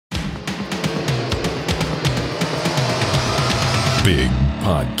Big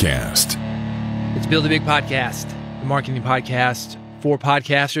Podcast. It's Build a Big Podcast, the marketing podcast for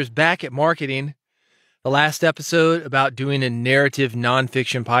podcasters. Back at marketing, the last episode about doing a narrative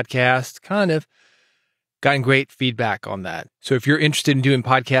nonfiction podcast, kind of gotten great feedback on that. So if you're interested in doing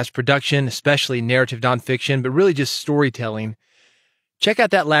podcast production, especially narrative nonfiction, but really just storytelling, check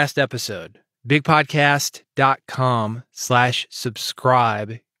out that last episode.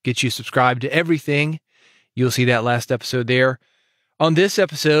 bigpodcast.com/subscribe gets you subscribed to everything. You'll see that last episode there. On this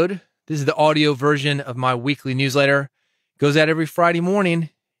episode, this is the audio version of my weekly newsletter. It goes out every Friday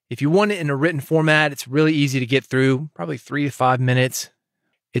morning. If you want it in a written format, it's really easy to get through, probably 3 to 5 minutes.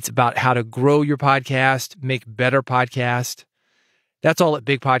 It's about how to grow your podcast, make better podcast. That's all at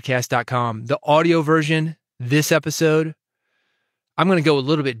bigpodcast.com. The audio version, this episode, I'm going to go a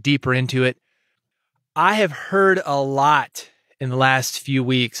little bit deeper into it. I have heard a lot in the last few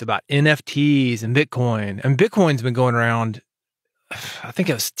weeks about NFTs and Bitcoin. And Bitcoin's been going around, I think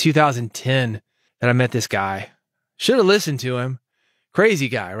it was 2010 that I met this guy. Should have listened to him. Crazy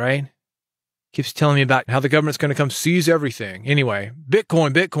guy, right? Keeps telling me about how the government's going to come seize everything. Anyway,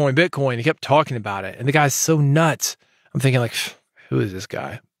 Bitcoin, Bitcoin, Bitcoin. He kept talking about it. And the guy's so nuts. I'm thinking like, who is this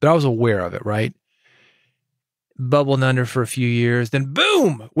guy? But I was aware of it, right? Bubbled under for a few years. Then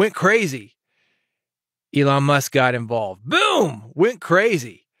boom, went crazy. Elon Musk got involved. Boom, went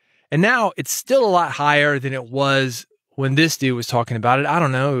crazy. And now it's still a lot higher than it was when this dude was talking about it. I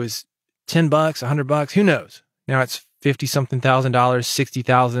don't know. It was $10, $100. Who knows? Now it's 50 something thousand dollars,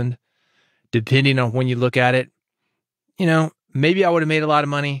 60,000, depending on when you look at it. You know, maybe I would have made a lot of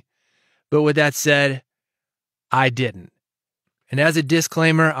money, but with that said, I didn't. And as a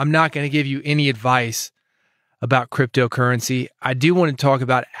disclaimer, I'm not going to give you any advice about cryptocurrency. I do want to talk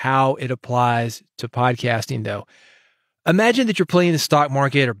about how it applies to podcasting, though. Imagine that you're playing the stock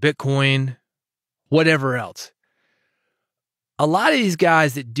market or Bitcoin, whatever else. A lot of these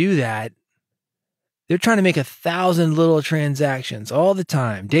guys that do that, they're trying to make 1,000 little transactions all the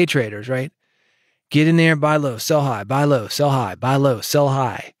time. Day traders, right? Get in there, buy low, sell high, buy low, sell high, buy low, sell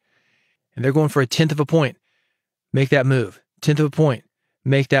high. And they're going for a 1/10 of a point. Make that move. 1/10 of a point.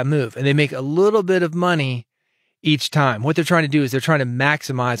 Make that move. And they make a little bit of money each time. What they're trying to do is they're trying to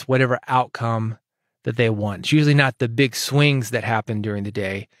maximize whatever outcome that they want. It's usually not the big swings that happen during the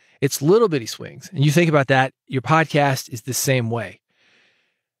day. It's little bitty swings. And you think about that, your podcast is the same way.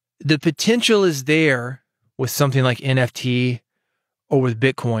 The potential is there with something like NFT or with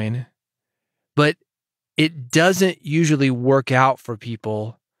Bitcoin, but it doesn't usually work out for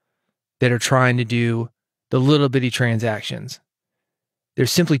people that are trying to do the little bitty transactions.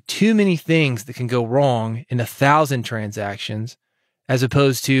 There's simply too many things that can go wrong in 1,000 transactions as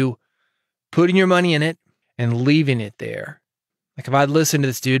opposed to putting your money in it and leaving it there. Like if I'd listened to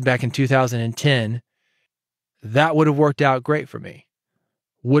this dude back in 2010, that would have worked out great for me.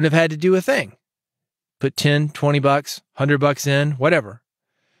 Wouldn't have had to do a thing. Put 10, 20 bucks, 100 bucks in, whatever.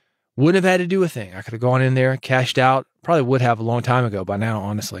 Wouldn't have had to do a thing. I could have gone in there, cashed out. Probably would have a long time ago by now,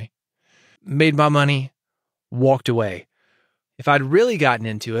 honestly. Made my money, walked away. If I'd really gotten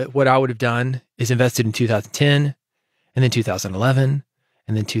into it, what I would have done is invested in 2010 and then 2011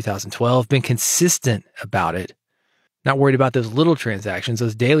 and then 2012, been consistent about it, not worried about those little transactions,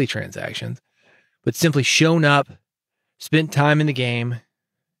 those daily transactions, but simply shown up, spent time in the game,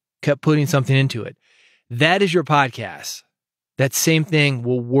 kept putting something into it. That is your podcast. That same thing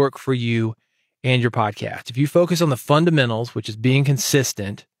will work for you and your podcast. If you focus on the fundamentals, which is being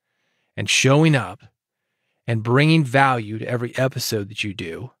consistent and showing up, and bringing value to every episode that you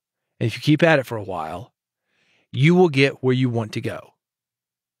do, and if you keep at it for a while, you will get where you want to go.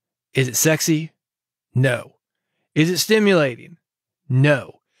 Is it sexy? No. Is it stimulating?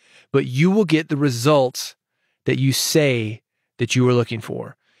 No. But you will get the results that you say that you are looking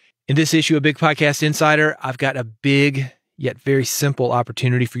for. In this issue of Big Podcast Insider, I've got a big yet very simple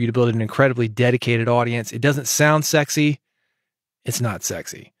opportunity for you to build an incredibly dedicated audience. It doesn't sound sexy. It's not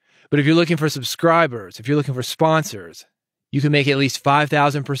sexy. But if you're looking for subscribers, if you're looking for sponsors, you can make at least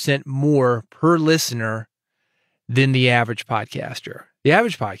 5,000% more per listener than the average podcaster. The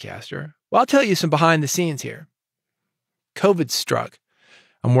average podcaster, well, I'll tell you some behind the scenes here. COVID struck.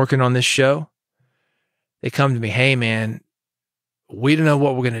 I'm working on this show. They come to me, hey man, we don't know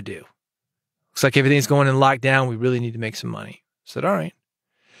what we're going to do. Looks like everything's going in lockdown. We really need to make some money. I said, all right.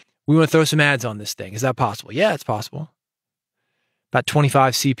 We want to throw some ads on this thing. Is that possible? Yeah, it's possible. About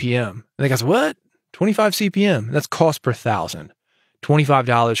 25 CPM. And the guy said, what? 25 CPM? That's cost per 1,000.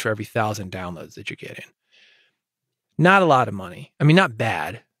 $25 for every 1,000 downloads that you're getting. Not a lot of money. I mean, not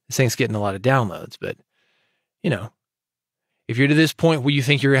bad. This thing's getting a lot of downloads, but, you know, if you're to this point where you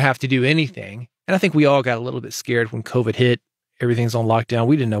think you're going to have to do anything, and I think we all got a little bit scared when COVID hit, everything's on lockdown.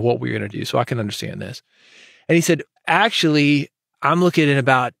 We didn't know what we were going to do, so I can understand this. And he said, actually, I'm looking at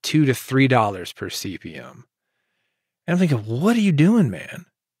about $2 to $3 per CPM. And I'm thinking, what are you doing, man?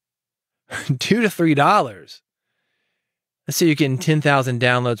 $2 to $3. Let's say you're getting 10,000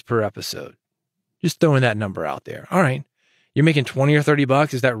 downloads per episode. Just throwing that number out there. All right. You're making $20 or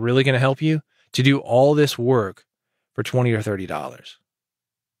 $30. Is that really going to help you to do all this work for $20 or $30?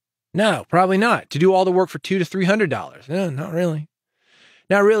 No, probably not. To do all the work for $200 to $300? No, not really.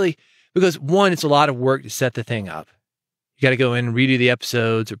 Not really, because one, it's a lot of work to set the thing up. You got to go in and redo the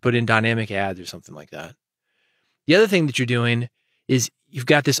episodes or put in dynamic ads or something like that. The other thing that you're doing is you've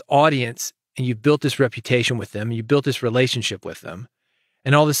got this audience and you've built this reputation with them. You built this relationship with them.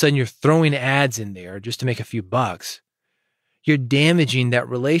 And all of a sudden you're throwing ads in there just to make a few bucks. You're damaging that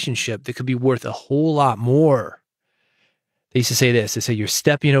relationship that could be worth a whole lot more. They used to say this. They say you're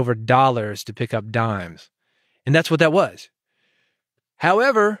stepping over dollars to pick up dimes. And that's what that was.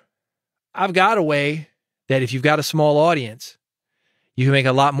 However, I've got a way that if you've got a small audience, you can make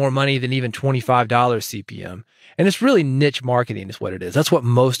a lot more money than even $25 CPM. And it's really niche marketing is what it is. That's what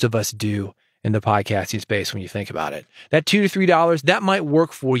most of us do in the podcasting space when you think about it. That $2 to $3, that might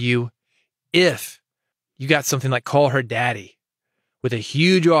work for you if you got something like Call Her Daddy with a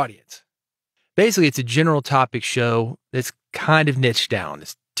huge audience. Basically, it's a general topic show that's kind of niched down.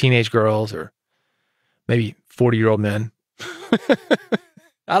 It's teenage girls or maybe 40-year-old men.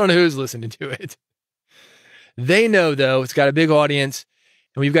 I don't know who's listening to it. They know, though, it's got a big audience,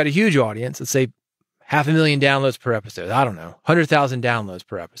 and we've got a huge audience. Let's say 500,000 downloads per episode. I don't know, 100,000 downloads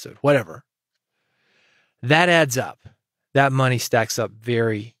per episode, whatever. That adds up. That money stacks up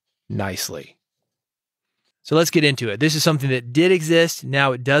very nicely. So let's get into it. This is something that did exist.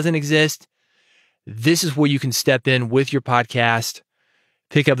 Now it doesn't exist. This is where you can step in with your podcast,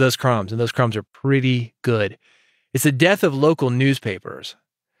 pick up those crumbs, and those crumbs are pretty good. It's the death of local newspapers.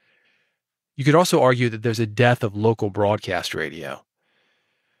 You could also argue that there's a death of local broadcast radio.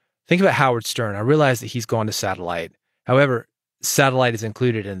 Think about Howard Stern. I realize that he's gone to satellite. However, satellite is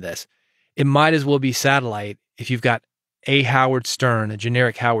included in this. It might as well be satellite if you've got a Howard Stern, a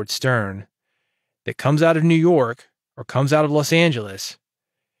generic Howard Stern, that comes out of New York or comes out of Los Angeles,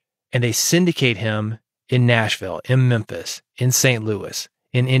 and they syndicate him in Nashville, in Memphis, in St. Louis,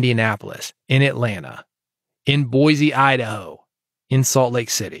 in Indianapolis, in Atlanta, in Boise, Idaho, in Salt Lake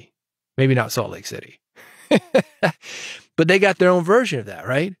City. Maybe not Salt Lake City. But they got their own version of that,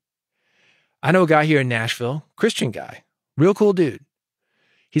 right? I know a guy here in Nashville, Christian guy, real cool dude.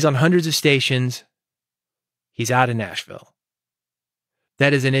 He's on hundreds of stations. He's out in Nashville.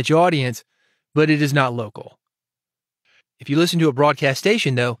 That is a niche audience, but it is not local. If you listen to a broadcast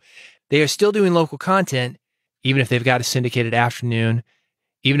station, though, they are still doing local content, even if they've got a syndicated afternoon,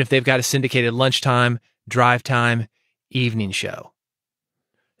 even if they've got a syndicated lunchtime, drive time, evening show.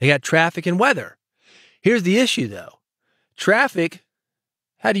 They got traffic and weather. Here's the issue, though. Traffic,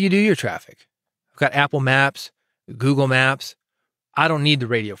 how do you do your traffic? I've got Apple Maps, Google Maps. I don't need the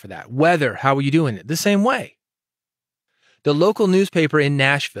radio for that. Weather, how are you doing it? The same way. The local newspaper in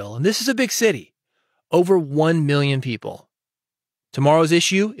Nashville, and this is a big city, over 1 million people. Tomorrow's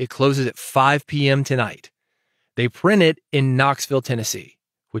issue, it closes at 5 p.m. tonight. They print it in Knoxville, Tennessee,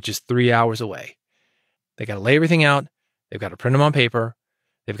 which is 3 hours away. They got to lay everything out. They've got to print them on paper.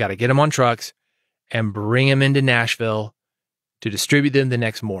 They've got to get them on trucks and bring them into Nashville to distribute them the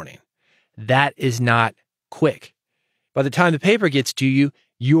next morning. That is not quick. By the time the paper gets to you,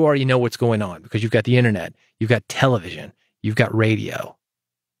 you already know what's going on because you've got the internet, you've got television, you've got radio.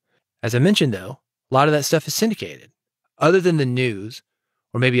 As I mentioned, though, a lot of that stuff is syndicated. Other than the news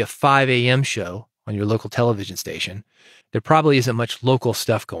or maybe a 5 a.m. show on your local television station, there probably isn't much local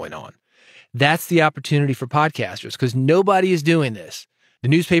stuff going on. That's the opportunity for podcasters because nobody is doing this. The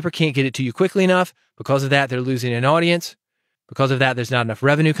newspaper can't get it to you quickly enough. Because of that, they're losing an audience. Because of that, there's not enough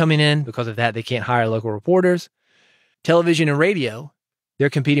revenue coming in. Because of that, they can't hire local reporters. Television and radio, they're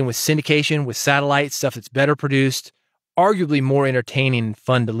competing with syndication, with satellite, stuff that's better produced, arguably more entertaining and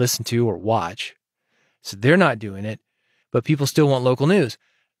fun to listen to or watch. So they're not doing it, but people still want local news.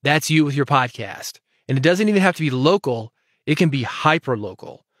 That's you with your podcast. And it doesn't even have to be local. It can be hyper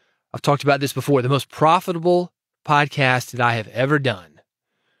local. I've talked about this before. The most profitable podcast that I have ever done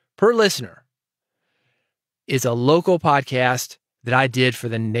per listener is a local podcast that I did for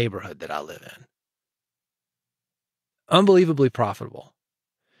the neighborhood that I live in. Unbelievably profitable.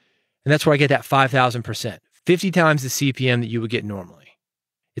 And that's where I get that 5,000%, 50 times the CPM that you would get normally.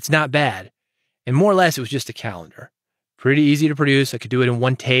 It's not bad. And more or less, it was just a calendar. Pretty easy to produce. I could do it in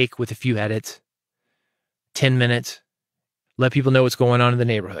one take with a few edits. 10 minutes. Let people know what's going on in the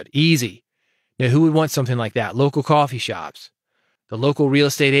neighborhood. Easy. Now, who would want something like that? Local coffee shops, the local real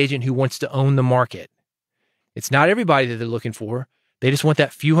estate agent who wants to own the market. It's not everybody that they're looking for. They just want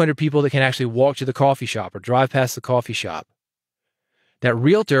that few hundred people that can actually walk to the coffee shop or drive past the coffee shop. That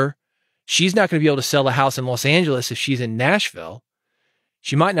realtor, she's not going to be able to sell a house in Los Angeles if she's in Nashville.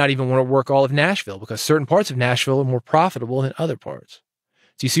 She might not even want to work all of Nashville because certain parts of Nashville are more profitable than other parts.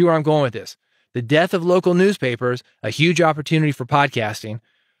 So you see where I'm going with this. The death of local newspapers, a huge opportunity for podcasting.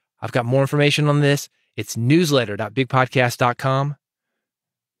 I've got more information on this. It's newsletter.bigpodcast.com.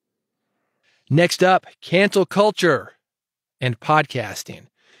 Next up, cancel culture and podcasting.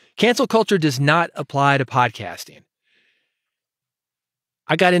 Cancel culture does not apply to podcasting.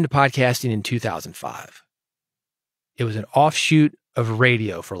 I got into podcasting in 2005. It was an offshoot of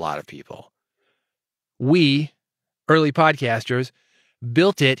radio for a lot of people. We, early podcasters,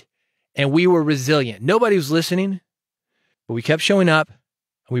 built it and we were resilient. Nobody was listening, but we kept showing up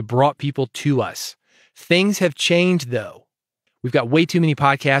and we brought people to us. Things have changed though. We've got way too many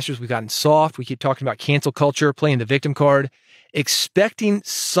podcasters. We've gotten soft. We keep talking about cancel culture, playing the victim card, expecting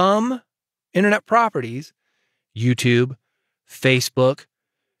some internet properties, YouTube, Facebook,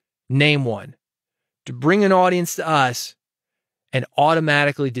 name one, to bring an audience to us and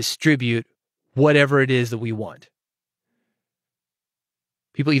automatically distribute whatever it is that we want.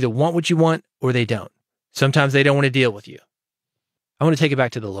 People either want what you want or they don't. Sometimes they don't want to deal with you. I want to take it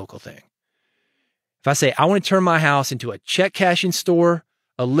back to the local thing. If I say, I want to turn my house into a check cashing store,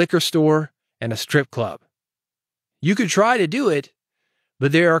 a liquor store, and a strip club, you could try to do it,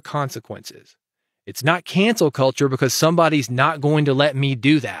 but there are consequences. It's not cancel culture because somebody's not going to let me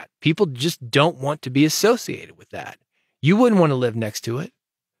do that. People just don't want to be associated with that. You wouldn't want to live next to it.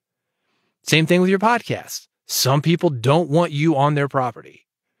 Same thing with your podcast. Some people don't want you on their property.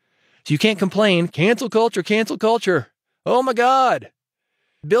 So you can't complain, cancel culture, cancel culture. Oh my God.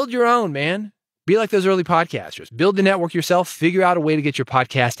 Build your own, man. Be like those early podcasters. Build the network yourself. Figure out a way to get your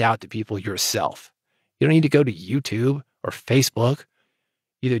podcast out to people yourself. You don't need to go to YouTube or Facebook.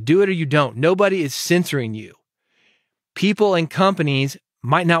 Either do it or you don't. Nobody is censoring you. People and companies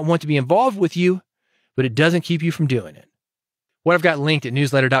might not want to be involved with you, but it doesn't keep you from doing it. What I've got linked at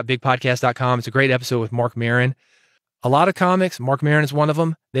newsletter.bigpodcast.com. It's a great episode with Mark Maron. A lot of comics, Mark Maron is one of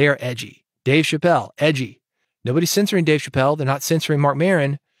them, they are edgy. Dave Chappelle, edgy. Nobody's censoring Dave Chappelle. They're not censoring Mark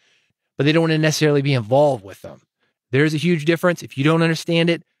Maron, but they don't want to necessarily be involved with them. There's a huge difference. If you don't understand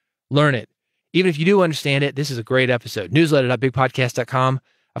it, learn it. Even if you do understand it, this is a great episode. Newsletter.bigpodcast.com.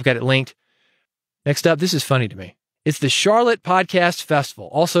 I've got it linked. Next up, this is funny to me. It's the Charlotte Podcast Festival,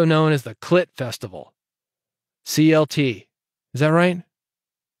 also known as the CLIT Festival. CLT. Is that right?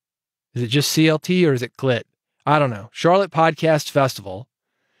 Is it just CLT or is it CLIT? I don't know. Charlotte Podcast Festival.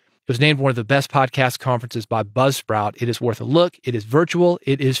 It was named one of the best podcast conferences by Buzzsprout. It is worth a look. It is virtual.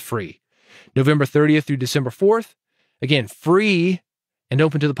 It is free. November 30th through December 4th. Again, free and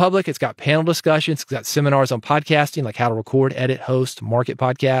open to the public. It's got panel discussions. It's got seminars on podcasting, like how to record, edit, host, market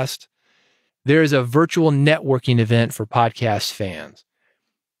podcast. There is a virtual networking event for podcast fans.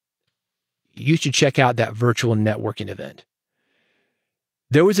 You should check out that virtual networking event.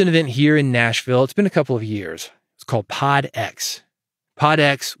 There was an event here in Nashville. It's been a couple of years. It's called PodX.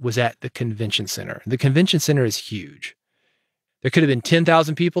 PodX was at the convention center. The convention center is huge. There could have been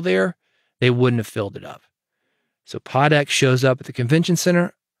 10,000 people there. They wouldn't have filled it up. So PodX shows up at the convention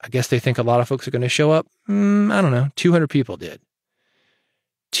center. I guess they think a lot of folks are going to show up. I don't know. 200 people did.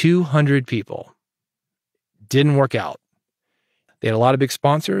 200 people. Didn't work out. They had a lot of big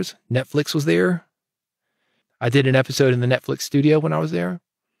sponsors. Netflix was there. I did an episode in the Netflix studio when I was there.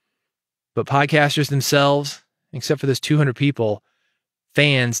 But podcasters themselves, except for those 200 people,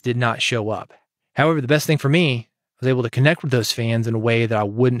 fans did not show up. However, the best thing for me, I was able to connect with those fans in a way that I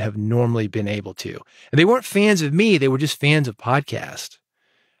wouldn't have normally been able to. And they weren't fans of me. They were just fans of podcasts.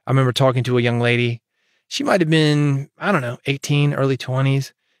 I remember talking to a young lady. She might have been, 18, early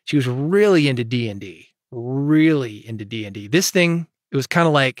 20s. She was really into D&D. Really into D&D. This thing, it was kind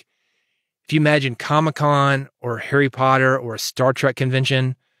of like, if you imagine Comic-Con or Harry Potter or a Star Trek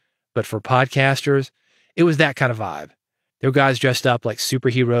convention, but for podcasters, it was that kind of vibe. There were guys dressed up like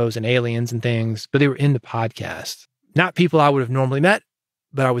superheroes and aliens and things, but they were into podcasts. Not people I would have normally met,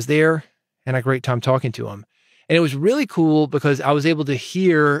 but I was there and I had a great time talking to them. And it was really cool because I was able to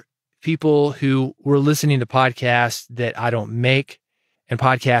hear people who were listening to podcasts that I don't make and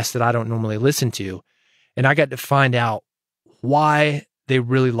podcasts that I don't normally listen to. And I got to find out why they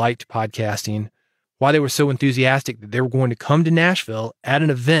really liked podcasting, why they were so enthusiastic that they were going to come to Nashville at an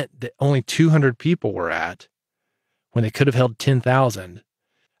event that only 200 people were at when they could have held 10,000.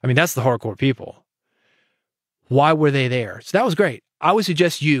 I mean, that's the hardcore people. Why were they there? So that was great. I would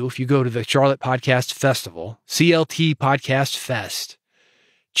suggest you, if you go to the Charlotte Podcast Festival, CLT Podcast Fest,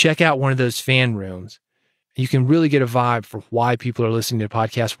 check out one of those fan rooms. You can really get a vibe for why people are listening to the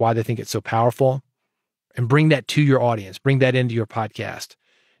podcast, why they think it's so powerful, and bring that to your audience. Bring that into your podcast.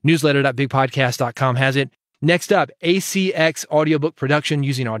 Newsletter.bigpodcast.com has it. Next up, ACX audiobook production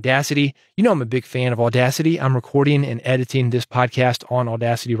using Audacity. You know I'm a big fan of Audacity. I'm recording and editing this podcast on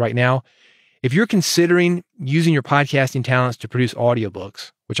Audacity right now. If you're considering using your podcasting talents to produce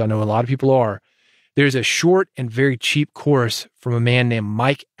audiobooks, which I know a lot of people are, there's a short and very cheap course from a man named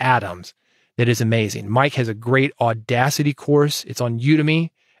Mike Adams that is amazing. Mike has a great Audacity course. It's on Udemy,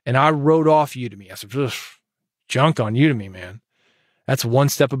 and I wrote off Udemy. I said, junk on Udemy, man. That's one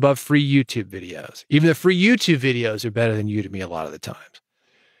step above free YouTube videos. Even the free YouTube videos are better than Udemy a lot of the times.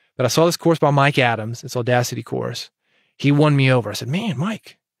 But I saw this course by Mike Adams, this Audacity course. He won me over. I said, man,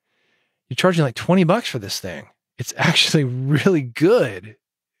 Mike, you're charging like $20 for this thing. It's actually really good. It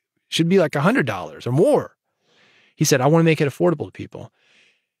should be like $100 or more. He said, I want to make it affordable to people.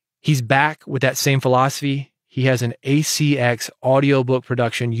 He's back with that same philosophy. He has an ACX audiobook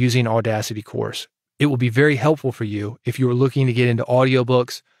production using Audacity course. It will be very helpful for you if you are looking to get into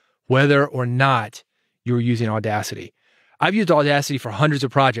audiobooks, whether or not you're using Audacity. I've used Audacity for hundreds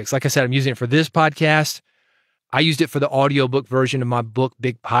of projects. Like I said, I'm using it for this podcast. I used it for the audiobook version of my book,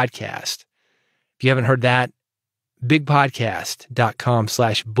 Big Podcast. If you haven't heard that,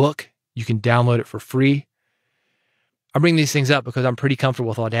 bigpodcast.com/book. You can download it for free. I bring these things up because I'm pretty comfortable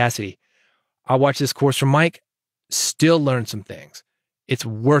with Audacity. I watched this course from Mike, still learned some things. It's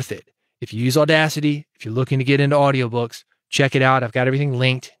worth it. If you use Audacity, if you're looking to get into audiobooks, check it out. I've got everything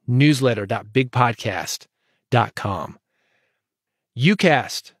linked. Newsletter.bigpodcast.com.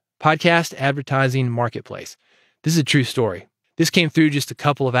 UCast, Podcast Advertising Marketplace. This is a true story. This came through just a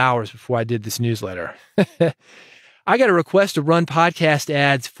couple of hours before I did this newsletter. I got a request to run podcast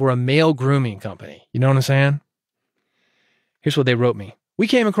ads for a male grooming company. You know what I'm saying? Here's what they wrote me. We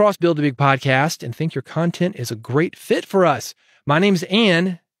came across Build a Big Podcast and think your content is a great fit for us. My name's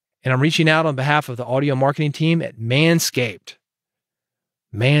Ann, and I'm reaching out on behalf of the audio marketing team at Manscaped.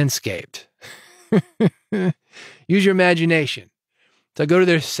 Manscaped. Use your imagination. So I go to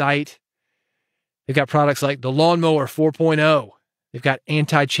their site. They've got products like the Lawnmower 4.0. They've got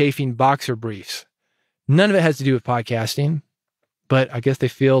anti-chafing boxer briefs. None of it has to do with podcasting, but I guess they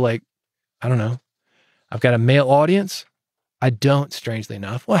feel like, I don't know, I've got a male audience. I don't, strangely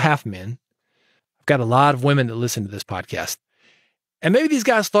enough. Well, half men. I've got a lot of women that listen to this podcast. And maybe these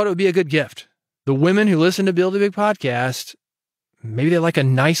guys thought it would be a good gift. The women who listen to Build a Big Podcast, maybe they like a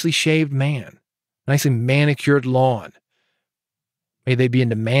nicely shaved man, nicely manicured lawn. Maybe they'd be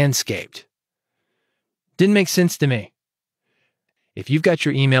into Manscaped. Didn't make sense to me. If you've got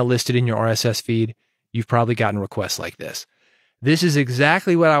your email listed in your RSS feed, you've probably gotten requests like this. This is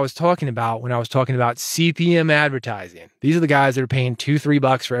exactly what I was talking about when I was talking about CPM advertising. These are the guys that are paying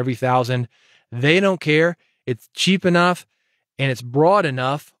 $2-3 for every 1,000. They don't care. It's cheap enough and it's broad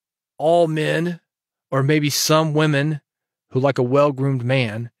enough. All men, or maybe some women who like a well-groomed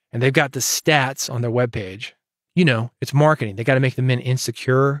man, and they've got the stats on their webpage. You know, it's marketing. They got to make the men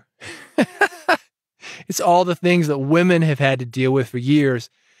insecure. It's all the things that women have had to deal with for years.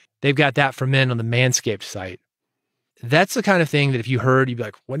 They've got that for men on the Manscaped site. That's the kind of thing that if you heard, you'd be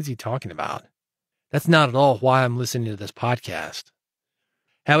like, what is he talking about? That's not at all why I'm listening to this podcast.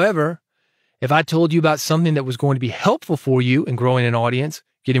 However, if I told you about something that was going to be helpful for you in growing an audience,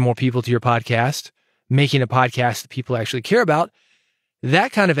 getting more people to your podcast, making a podcast that people actually care about,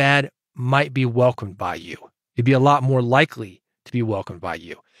 that kind of ad might be welcomed by you. It'd be a lot more likely to be welcomed by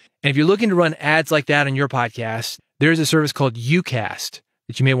you. And if you're looking to run ads like that on your podcast, there's a service called UCast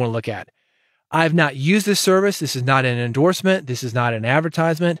that you may want to look at. I've not used this service. This is not an endorsement. This is not an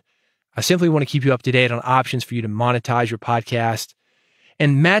advertisement. I simply want to keep you up to date on options for you to monetize your podcast.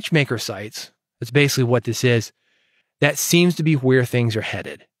 And matchmaker sites, that's basically what this is. That seems to be where things are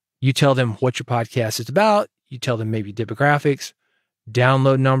headed. You tell them what your podcast is about. You tell them maybe demographics,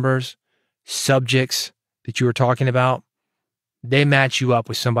 download numbers, subjects that you were talking about. They match you up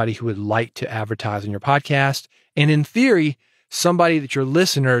with somebody who would like to advertise on your podcast. And in theory, somebody that your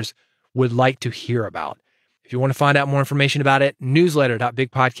listeners would like to hear about. If you want to find out more information about it,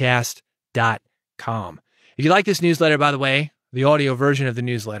 newsletter.bigpodcast.com. If you like this newsletter, by the way, the audio version of the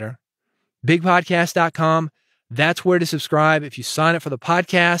newsletter, bigpodcast.com, that's where to subscribe. If you sign up for the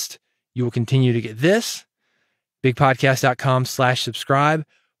podcast, you will continue to get this, bigpodcast.com/subscribe.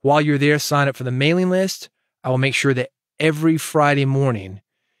 While you're there, sign up for the mailing list. I will make sure that every Friday morning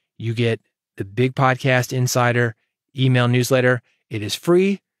you get the Big Podcast Insider email newsletter. It is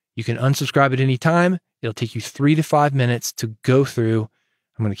free. You can unsubscribe at any time. It'll take you 3 to 5 minutes to go through.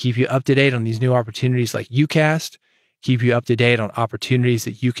 I'm going to keep you up to date on these new opportunities like UCast, keep you up to date on opportunities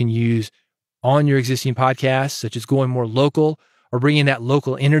that you can use on your existing podcasts, such as going more local or bringing that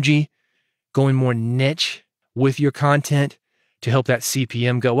local energy, going more niche with your content to help that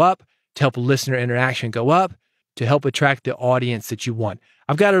CPM go up, to help listener interaction go up, to help attract the audience that you want.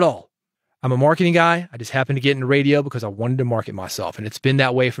 I've got it all. I'm a marketing guy. I just happened to get into radio because I wanted to market myself. And it's been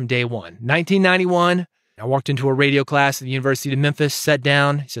that way from day one. 1991, I walked into a radio class at the University of Memphis, sat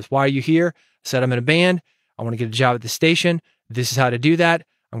down. He says, "Why are you here?" I said, "I'm in a band. I want to get a job at the station. This is how to do that.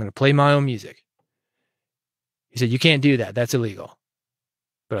 I'm going to play my own music." He said, "You can't do that. That's illegal."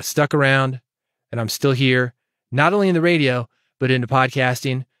 But I stuck around and I'm still here, not only in the radio, but into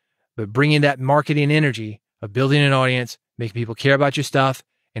podcasting, but bringing that marketing energy of building an audience, making people care about your stuff,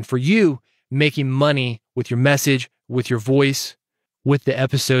 and for you, making money with your message, with your voice, with the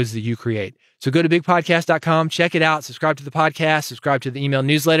episodes that you create. So go to bigpodcast.com, check it out, subscribe to the podcast, subscribe to the email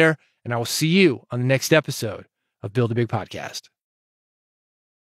newsletter, and I will see you on the next episode of Build a Big Podcast.